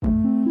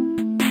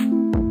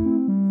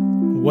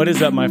What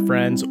is up, my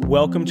friends?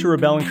 Welcome to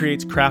Rebel and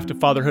Create's Craft of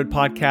Fatherhood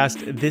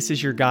podcast. This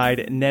is your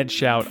guide, Ned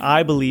Shout.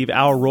 I believe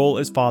our role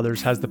as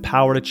fathers has the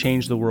power to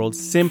change the world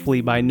simply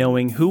by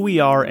knowing who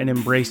we are and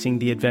embracing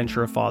the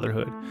adventure of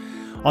fatherhood.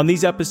 On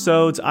these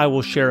episodes, I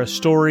will share a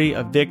story,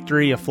 a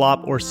victory, a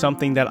flop, or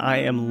something that I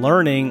am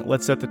learning.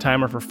 Let's set the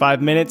timer for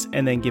 5 minutes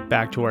and then get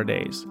back to our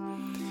days.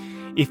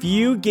 If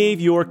you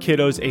gave your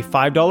kiddos a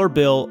 $5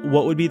 bill,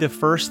 what would be the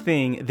first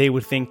thing they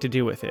would think to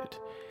do with it?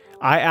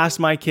 I asked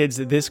my kids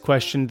this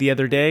question the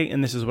other day,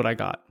 and this is what I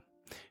got.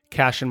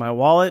 Cash in my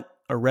wallet,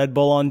 a Red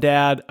Bull on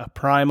dad, a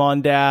Prime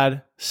on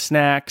dad,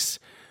 snacks.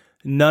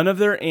 None of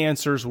their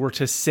answers were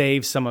to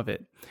save some of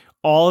it.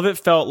 All of it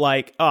felt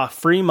like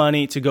free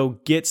money to go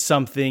get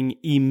something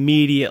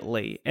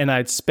immediately, and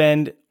I'd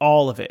spend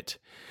all of it.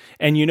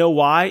 And you know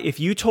why? If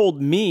you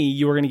told me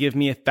you were going to give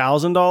me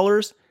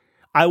 $1,000,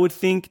 I would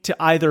think to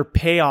either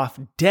pay off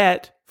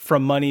debt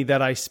from money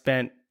that I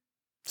spent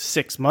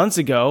 6 months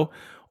ago,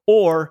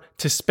 or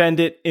to spend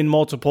it in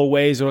multiple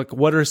ways, or like,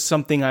 what is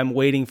something I'm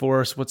waiting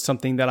for? What's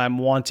something that I'm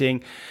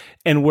wanting?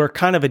 And we're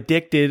kind of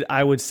addicted,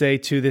 I would say,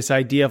 to this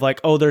idea of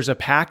like, oh, there's a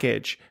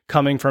package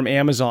coming from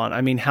Amazon. I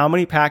mean, how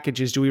many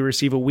packages do we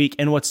receive a week?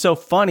 And what's so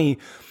funny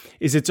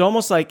is it's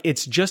almost like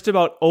it's just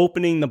about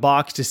opening the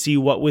box to see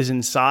what was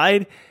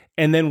inside.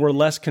 And then we're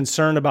less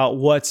concerned about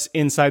what's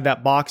inside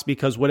that box,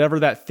 because whatever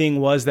that thing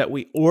was that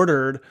we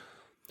ordered,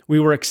 we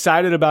were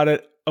excited about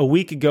it a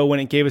week ago when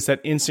it gave us that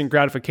instant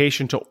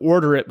gratification to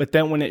order it. But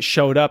then when it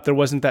showed up, there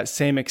wasn't that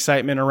same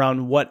excitement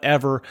around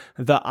whatever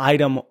the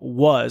item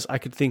was. I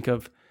could think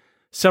of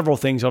several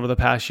things over the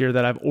past year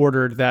that I've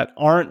ordered that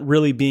aren't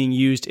really being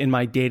used in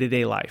my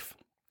day-to-day life.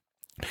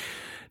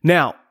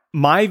 Now,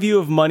 my view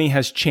of money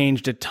has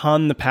changed a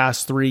ton the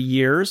past 3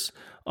 years.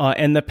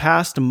 And the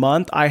past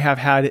month, I have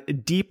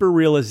had deeper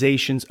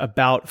realizations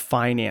about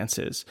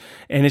finances.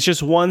 And it's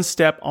just one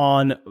step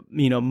on,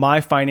 my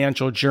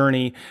financial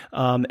journey.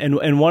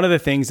 And one of the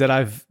things that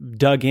I've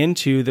dug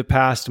into the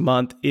past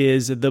month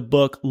is the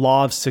book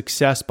Law of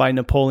Success by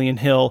Napoleon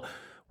Hill,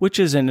 which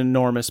is an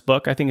enormous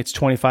book. I think it's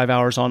 25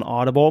 hours on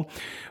Audible.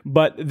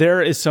 But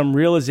there is some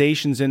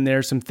realizations in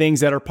there, some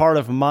things that are part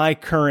of my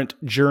current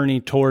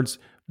journey towards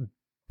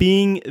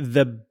being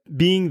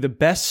the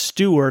best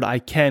steward I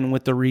can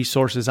with the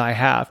resources I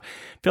have.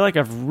 I feel like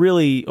I've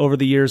really, over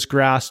the years,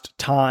 grasped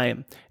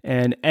time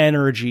and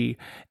energy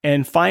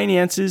and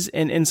finances,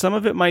 and some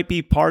of it might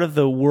be part of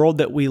the world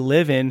that we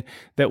live in,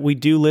 that we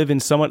do live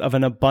in somewhat of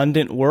an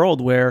abundant world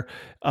where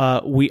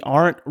we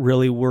aren't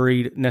really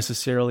worried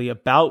necessarily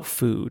about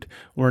food.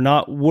 We're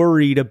not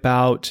worried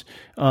about,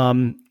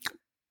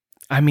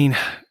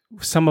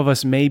 some of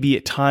us maybe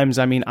at times.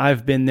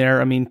 I've been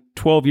there.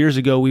 12 years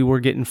ago, we were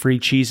getting free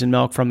cheese and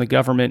milk from the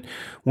government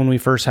when we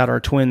first had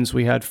our twins.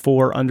 We had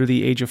 4 under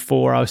the age of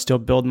 4. I was still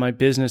building my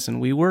business, and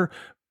we were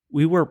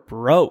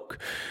broke.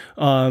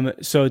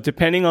 So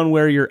depending on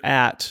where you're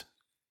at,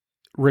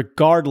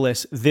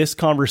 regardless, this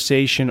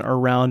conversation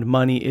around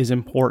money is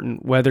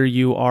important, whether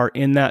you are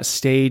in that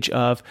stage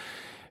of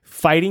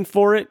fighting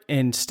for it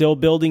and still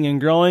building and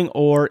growing,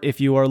 or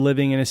if you are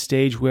living in a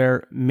stage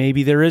where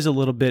maybe there is a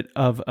little bit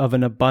of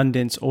an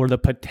abundance or the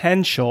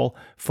potential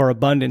for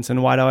abundance.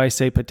 And why do I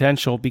say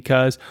potential?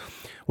 Because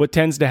what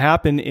tends to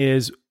happen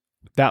is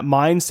that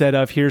mindset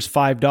of here's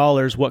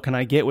 $5, what can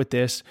I get with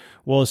this?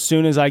 Well, as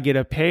soon as I get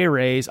a pay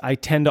raise, I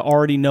tend to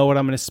already know what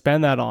I'm going to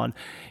spend that on.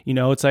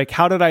 It's like,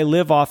 how did I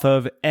live off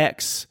of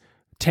X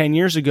 10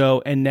 years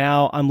ago, and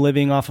now I'm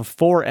living off of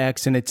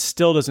 4X, and it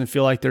still doesn't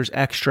feel like there's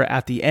extra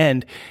at the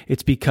end?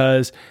 It's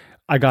because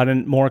I got a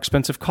more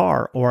expensive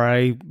car, or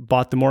I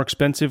bought the more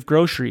expensive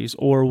groceries,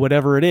 or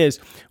whatever it is.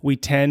 We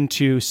tend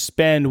to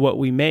spend what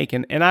we make.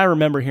 And I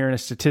remember hearing a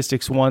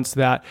statistics once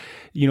that,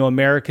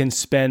 Americans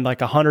spend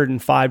like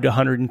 105 to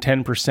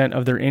 110%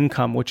 of their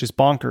income, which is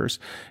bonkers.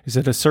 Is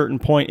at a certain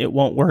point, it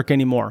won't work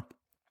anymore.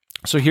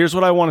 So here's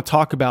what I want to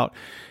talk about,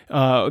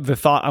 the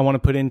thought I want to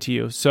put into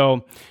you.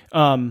 So,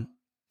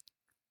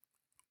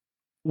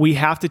 we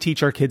have to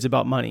teach our kids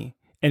about money.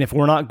 And if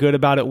we're not good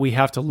about it, we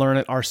have to learn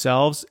it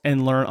ourselves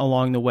and learn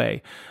along the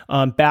way.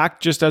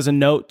 Back just as a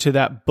note to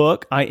that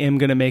book, I am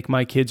going to make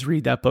my kids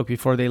read that book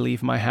before they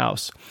leave my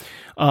house.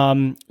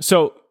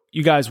 So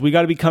you guys, we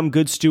got to become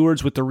good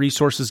stewards with the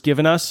resources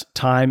given us: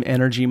 time,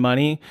 energy,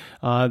 money.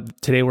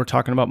 Today we're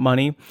talking about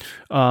money,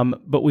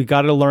 but we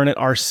got to learn it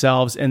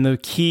ourselves. And the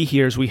key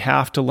here is we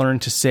have to learn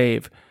to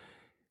save.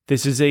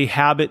 This is a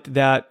habit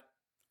that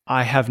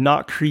I have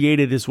not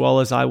created as well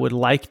as I would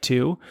like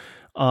to,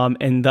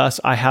 and thus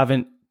I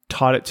haven't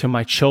taught it to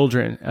my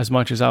children as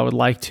much as I would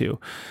like to.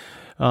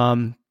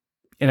 And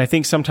I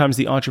think sometimes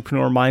the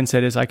entrepreneur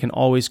mindset is I can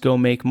always go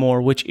make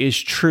more, which is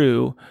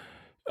true.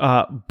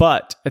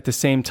 But at the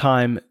same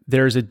time,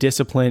 there's a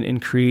discipline in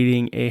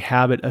creating a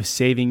habit of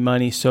saving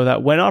money so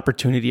that when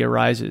opportunity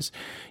arises,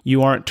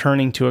 you aren't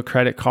turning to a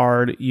credit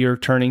card, you're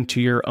turning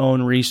to your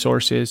own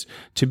resources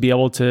to be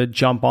able to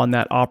jump on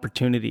that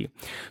opportunity.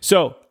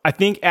 So I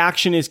think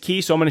action is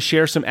key. So I'm going to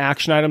share some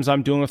action items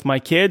I'm doing with my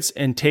kids,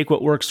 and take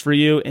what works for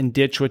you and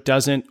ditch what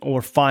doesn't,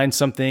 or find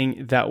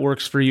something that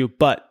works for you.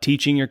 But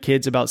teaching your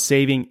kids about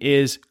saving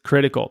is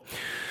critical.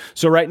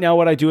 So right now,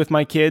 what I do with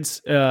my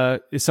kids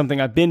is something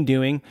I've been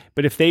doing,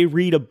 but if they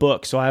read a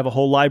book, so I have a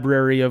whole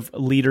library of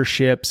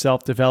leadership,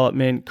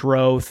 self-development,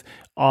 growth,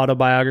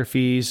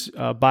 autobiographies,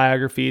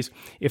 biographies.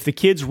 If the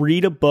kids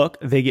read a book,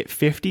 they get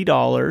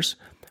 $50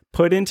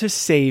 put into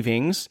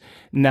savings.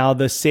 Now,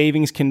 the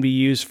savings can be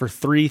used for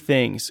three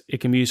things. It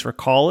can be used for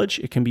college,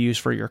 it can be used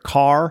for your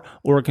car,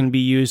 or it can be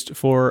used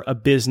for a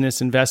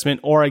business investment.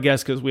 Or I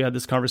guess, because we had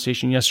this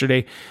conversation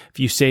yesterday, if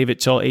you save it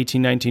till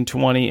 18, 19,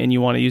 20 and you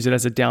want to use it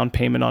as a down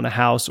payment on a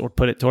house or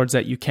put it towards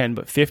that, you can.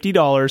 But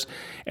 $50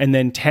 and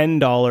then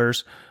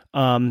 $10,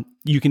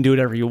 you can do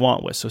whatever you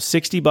want with. So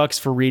 $60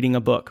 for reading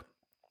a book.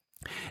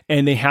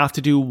 And they have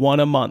to do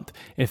one a month.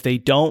 If they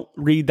don't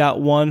read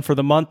that one for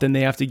the month, then they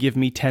have to give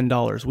me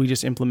 $10. We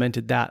just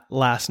implemented that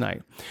last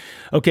night.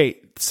 Okay,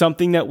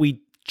 something that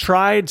we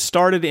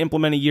started to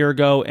implement a year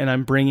ago, and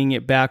I'm bringing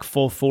it back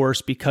full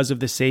force because of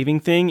the saving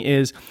thing,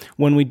 is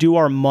when we do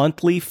our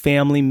monthly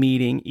family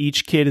meeting,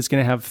 each kid is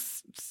going to have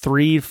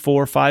 3,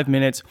 4, 5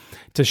 minutes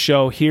to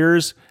show,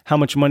 here's how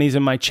much money's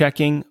in my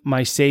checking,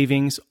 my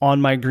savings,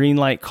 on my green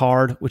light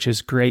card, which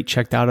is great.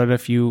 Check that out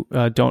if you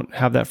don't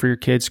have that for your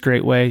kids.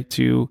 Great way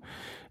to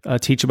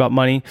teach about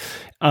money.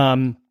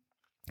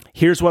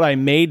 Here's what I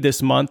made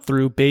this month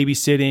through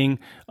babysitting,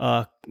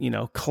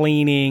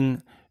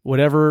 cleaning,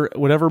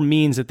 whatever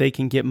means that they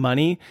can get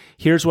money.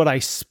 Here's what I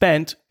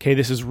spent. Okay,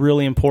 this is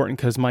really important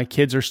because my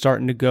kids are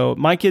starting to go.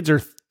 My kids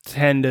are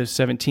 10 to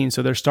 17,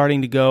 so they're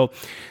starting to go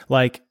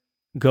like,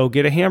 go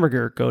get a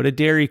hamburger, go to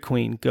Dairy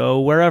Queen, go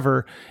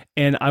wherever.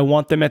 And I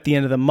want them at the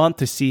end of the month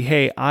to see,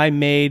 hey, I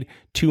made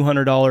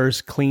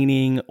 $200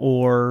 cleaning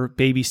or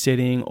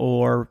babysitting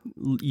or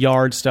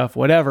yard stuff,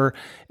 whatever.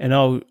 And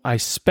I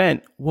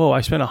spent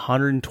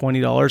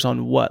 $120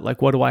 on what?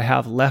 Like, what do I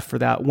have left for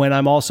that? When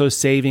I'm also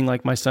saving,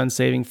 like my son's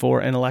saving for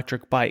an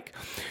electric bike.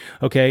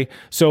 Okay.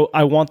 So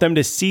I want them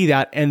to see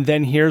that. And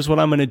then here's what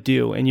I'm going to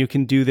do. And you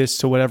can do this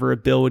to whatever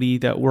ability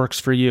that works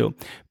for you.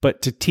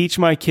 But to teach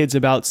my kids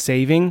about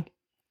saving,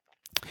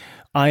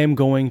 I am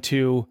going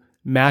to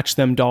match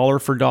them dollar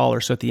for dollar.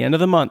 So at the end of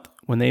the month,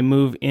 when they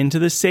move into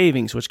the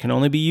savings, which can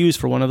only be used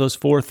for one of those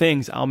 4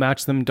 things, I'll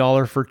match them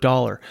dollar for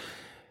dollar.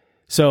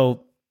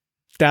 So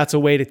that's a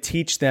way to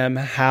teach them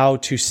how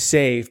to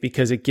save,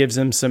 because it gives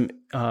them some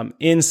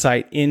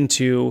insight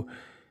into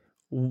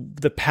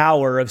the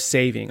power of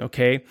saving.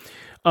 Okay.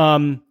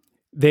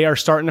 They are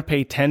starting to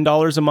pay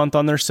 $10 a month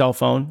on their cell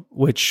phone,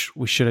 which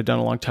we should have done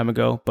a long time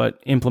ago,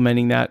 but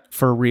implementing that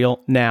for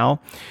real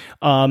now.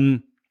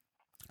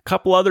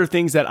 Couple other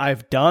things that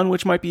I've done,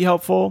 which might be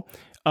helpful.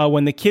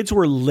 When the kids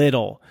were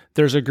little,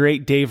 there's a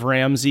great Dave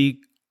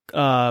Ramsey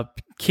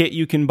kit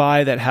you can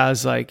buy that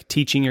has like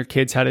teaching your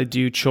kids how to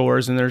do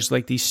chores. And there's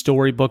like these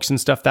storybooks and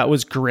stuff. That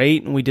was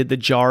great. And we did the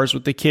jars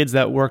with the kids.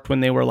 That worked when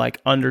they were like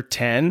under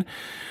 10.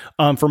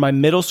 For my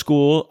middle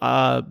school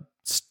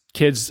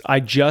kids, I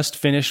just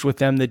finished with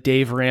them the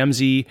Dave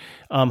Ramsey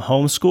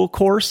homeschool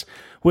course,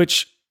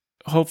 which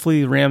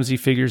hopefully Ramsey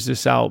figures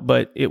this out,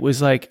 but it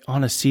was like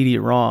on a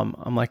CD-ROM.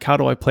 I'm like, how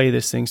do I play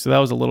this thing? So that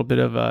was a little bit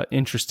of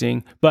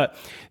interesting, but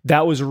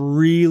that was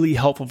really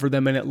helpful for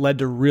them, and it led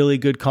to really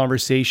good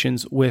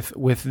conversations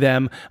with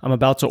them. I'm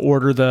about to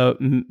order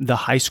the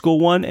high school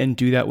one and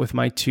do that with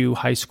my 2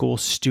 high school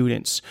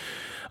students.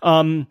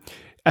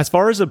 As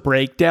far as a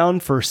breakdown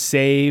for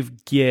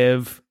save,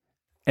 give,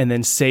 and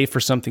then save for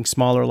something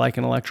smaller like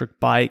an electric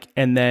bike,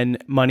 and then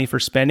money for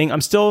spending,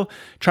 I'm still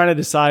trying to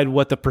decide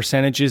what the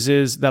percentages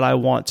is that I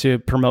want to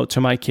promote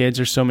to my kids.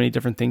 There's so many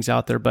different things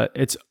out there, but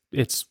it's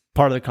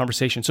part of the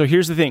conversation. So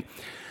here's the thing.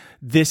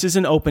 This is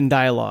an open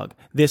dialogue.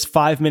 This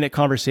 5-minute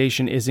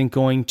conversation isn't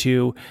going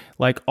to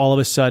like all of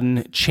a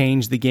sudden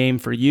change the game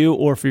for you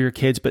or for your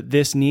kids, but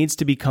this needs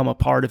to become a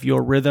part of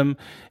your rhythm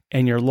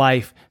and your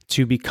life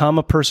to become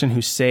a person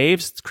who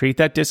saves, create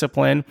that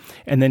discipline,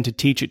 and then to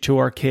teach it to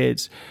our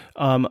kids.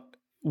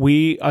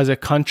 We as a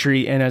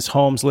country and as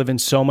homes live in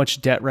so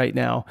much debt right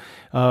now.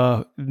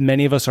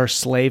 Many of us are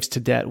slaves to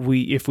debt.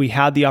 If we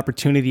had the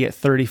opportunity at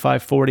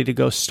 35, 40 to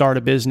go start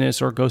a business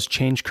or go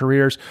change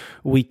careers,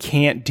 we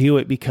can't do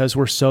it because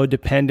we're so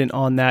dependent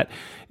on that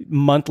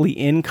monthly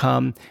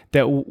income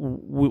that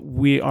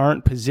we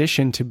aren't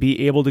positioned to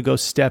be able to go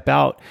step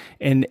out,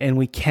 and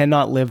we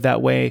cannot live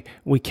that way.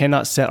 We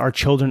cannot set our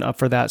children up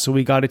for that. So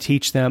we got to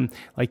teach them,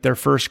 like their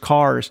first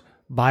cars,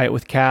 buy it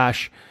with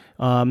cash.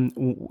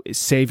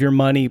 Save your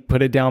money,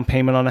 put a down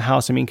payment on a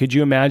house. I mean, could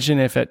you imagine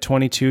if at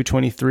 22,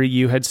 23,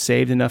 you had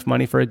saved enough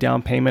money for a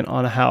down payment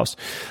on a house?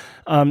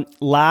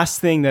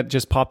 Last thing that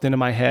just popped into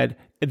my head,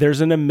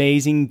 there's an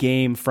amazing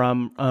game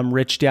from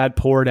Rich Dad,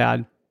 Poor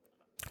Dad.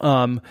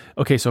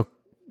 So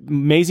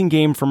amazing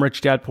game from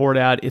Rich Dad, Poor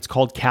Dad. It's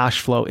called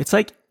Cash Flow. It's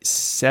like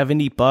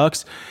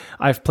 $70.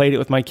 I've played it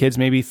with my kids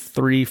maybe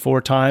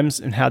 3-4 times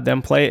and had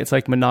them play it. It's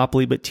like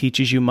Monopoly, but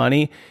teaches you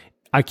money.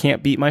 I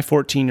can't beat my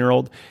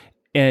 14-year-old.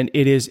 And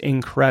it is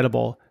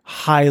incredible.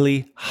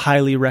 highly,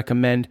 highly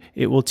recommend.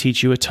 It will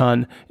teach you a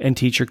ton and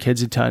teach your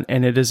kids a ton.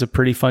 And it is a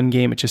pretty fun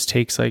game. It just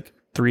takes like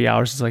 3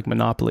 hours. It's like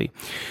Monopoly.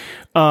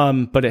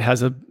 But it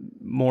has a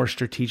more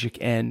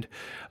strategic end.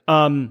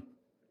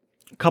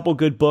 Couple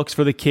good books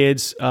for the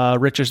kids.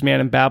 Richest Man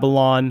in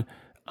Babylon,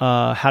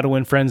 How to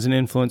Win Friends and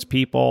Influence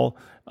People,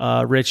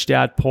 Rich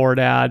Dad, Poor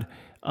Dad.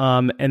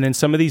 And then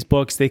some of these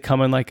books, they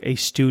come in like a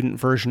student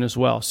version as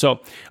well.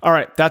 So, all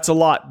right, that's a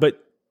lot,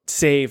 but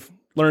save,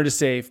 learn to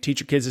save, teach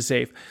your kids to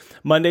save.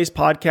 Monday's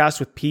podcast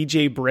with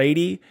PJ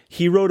Brady.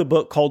 He wrote a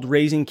book called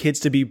Raising Kids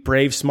to Be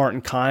Brave, Smart,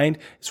 and Kind.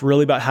 It's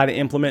really about how to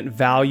implement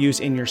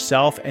values in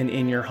yourself and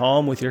in your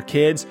home with your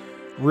kids.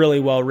 Really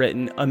well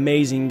written,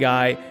 amazing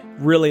guy,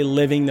 really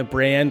living the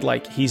brand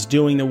like he's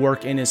doing the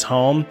work in his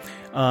home.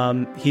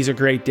 He's a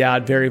great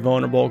dad, very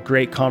vulnerable,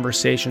 great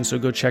conversation. So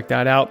go check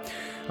that out.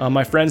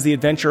 My friends, the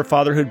Adventure of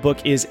Fatherhood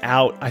book is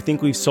out. I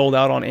think we've sold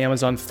out on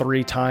Amazon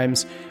 3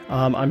 times.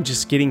 I'm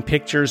just getting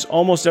pictures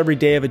almost every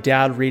day of a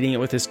dad reading it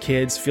with his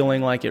kids,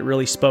 feeling like it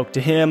really spoke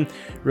to him,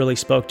 really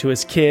spoke to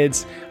his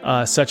kids.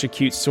 Such a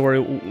cute story.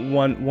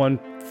 One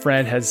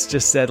friend has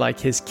just said like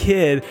his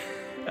kid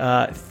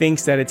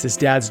thinks that it's his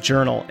dad's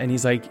journal. And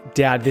he's like,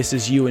 Dad, this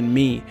is you and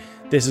me.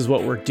 This is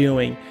what we're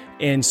doing.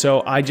 And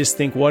so I just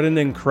think what an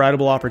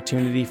incredible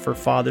opportunity for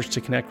fathers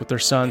to connect with their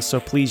sons. So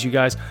please, you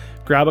guys,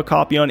 grab a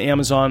copy on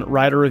Amazon,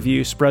 write a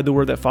review, spread the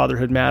word that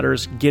fatherhood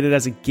matters, get it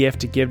as a gift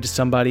to give to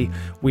somebody.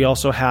 We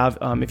also have,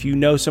 if you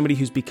know somebody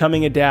who's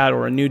becoming a dad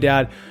or a new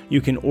dad,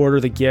 you can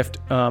order the gift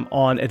on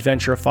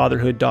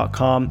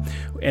adventureoffatherhood.com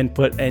and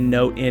put a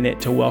note in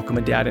it to welcome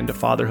a dad into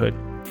fatherhood.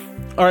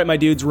 All right, my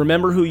dudes,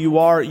 remember who you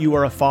are. You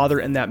are a father,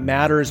 and that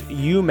matters.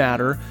 You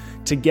matter.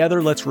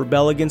 Together, let's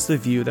rebel against the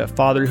view that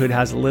fatherhood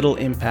has little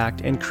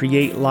impact and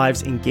create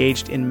lives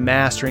engaged in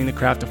mastering the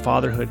craft of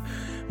fatherhood.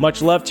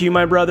 Much love to you,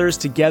 my brothers.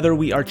 Together,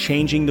 we are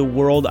changing the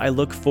world. I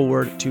look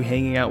forward to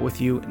hanging out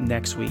with you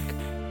next week.